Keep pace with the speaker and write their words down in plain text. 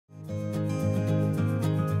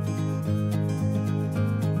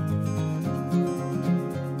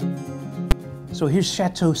So here's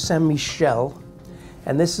Chateau Saint-Michel,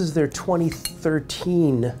 and this is their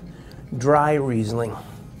 2013 dry Riesling.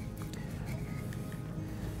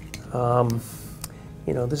 You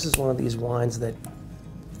know, this is one of these wines that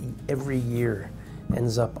every year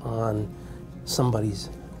ends up on somebody's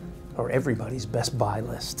or everybody's best buy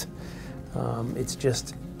list. It's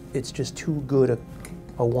just too good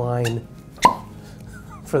a wine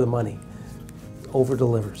for the money. Over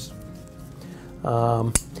delivers.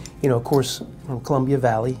 You know, of course, from Columbia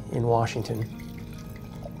Valley in Washington,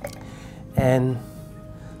 and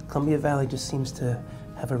Columbia Valley just seems to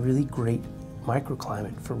have a really great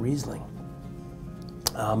microclimate for Riesling.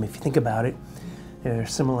 If you think about it, there are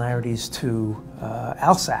similarities to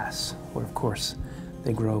Alsace, where of course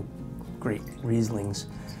they grow great Rieslings.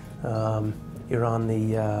 You're on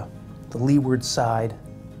the leeward side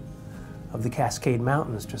of the Cascade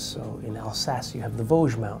Mountains, just so in Alsace you have the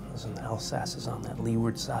Vosges Mountains, and Alsace is on that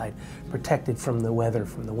leeward side, protected from the weather,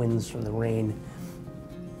 from the winds, from the rain,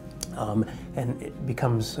 and it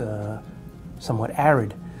becomes somewhat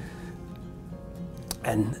arid.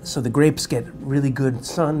 And so the grapes get really good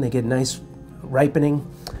sun, they get nice ripening,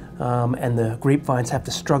 and the grapevines have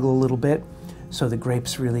to struggle a little bit, so the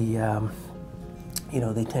grapes really, you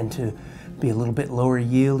know, they tend to be a little bit lower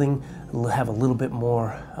yielding, have a little bit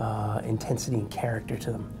more intensity and character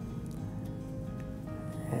to them.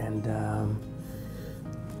 And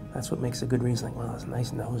that's what makes a good Riesling. Wow, there's a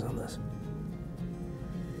nice nose on this.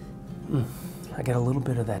 I get a little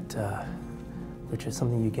bit of that, which is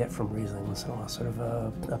something you get from Riesling once in a while, sort of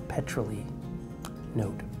a petrol-y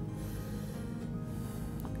note,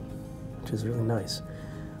 which is really nice,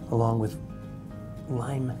 along with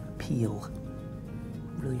lime peel.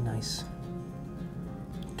 Really nice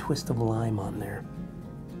twist of lime on there.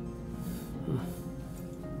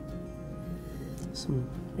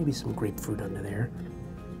 Maybe some grapefruit under there.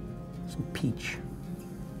 Some peach.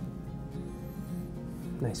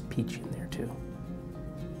 Nice peach in there too.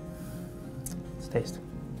 Let's taste.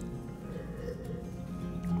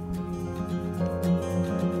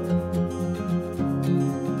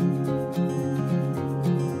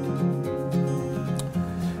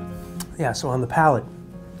 Yeah, so on the palate,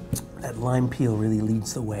 that lime peel really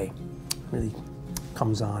leads the way, really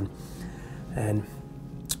comes on. And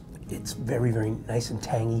it's very, very nice and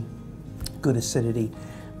tangy, good acidity.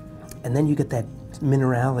 And then you get that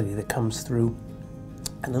minerality that comes through,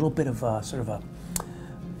 a little bit of sort of a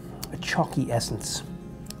chalky essence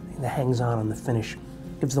that hangs on the finish.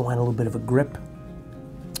 Gives the wine a little bit of a grip,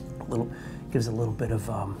 gives a little bit of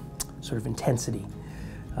sort of intensity.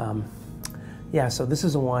 Yeah, so this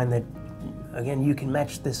is a wine that, again, you can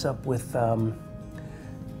match this up with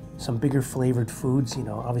some bigger flavored foods, you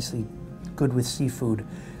know, obviously good with seafood,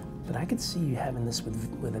 but I could see you having this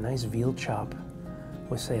with a nice veal chop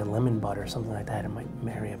with, say, a lemon butter or something like that. It might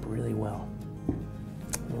marry up really well.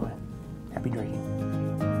 Anyway, happy drinking.